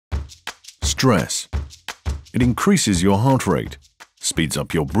stress. It increases your heart rate, speeds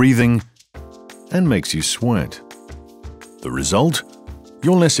up your breathing, and makes you sweat. The result?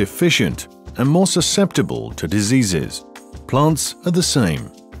 You're less efficient and more susceptible to diseases. Plants are the same.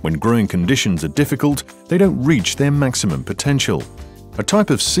 When growing conditions are difficult, they don't reach their maximum potential. A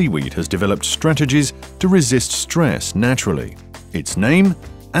type of seaweed has developed strategies to resist stress naturally. Its name?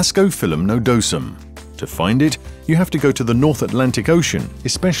 Ascophyllum nodosum. To find it, you have to go to the North Atlantic Ocean,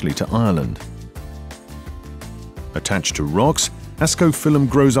 especially to Ireland. Attached to rocks, Ascophyllum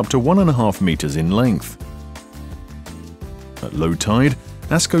grows up to 1.5 meters in length. At low tide,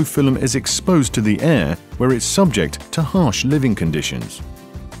 Ascophyllum is exposed to the air where it's subject to harsh living conditions.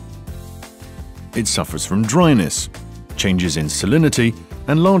 It suffers from dryness, changes in salinity,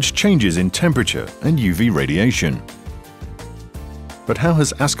 and large changes in temperature and UV radiation. But how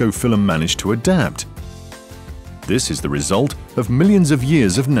has Ascophyllum managed to adapt? This is the result of millions of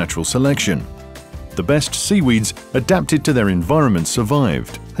years of natural selection. The best seaweeds adapted to their environment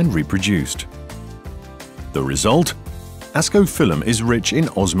survived and reproduced. The result? Ascophyllum is rich in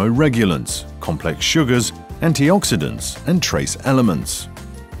osmoregulants, complex sugars, antioxidants, and trace elements.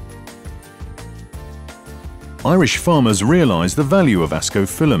 Irish farmers realized the value of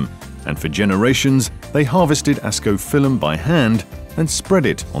Ascophyllum, and for generations they harvested Ascophyllum by hand and spread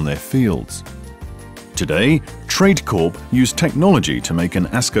it on their fields. Today, TradeCorp use technology to make an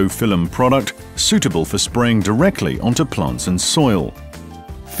Ascophyllum product suitable for spraying directly onto plants and soil.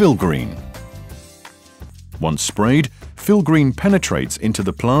 Phylgreen. Once sprayed, Phylgreen penetrates into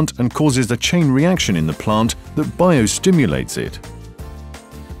the plant and causes a chain reaction in the plant that biostimulates it.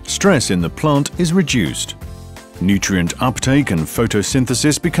 Stress in the plant is reduced. Nutrient uptake and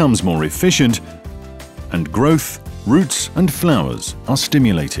photosynthesis becomes more efficient, and growth, roots and flowers are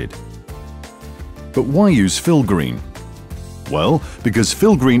stimulated. But why use Phylgreen? Well, because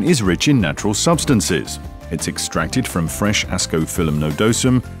Phylgreen is rich in natural substances. It's extracted from fresh Ascophyllum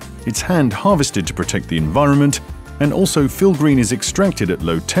nodosum, it's hand-harvested to protect the environment, and also Phylgreen is extracted at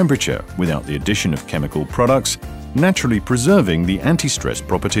low temperature without the addition of chemical products, naturally preserving the anti-stress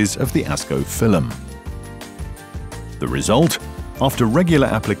properties of the Ascophyllum. The result? After regular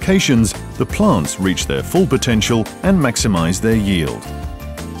applications, the plants reach their full potential and maximize their yield.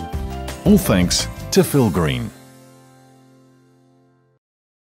 All thanks to Phylgreen.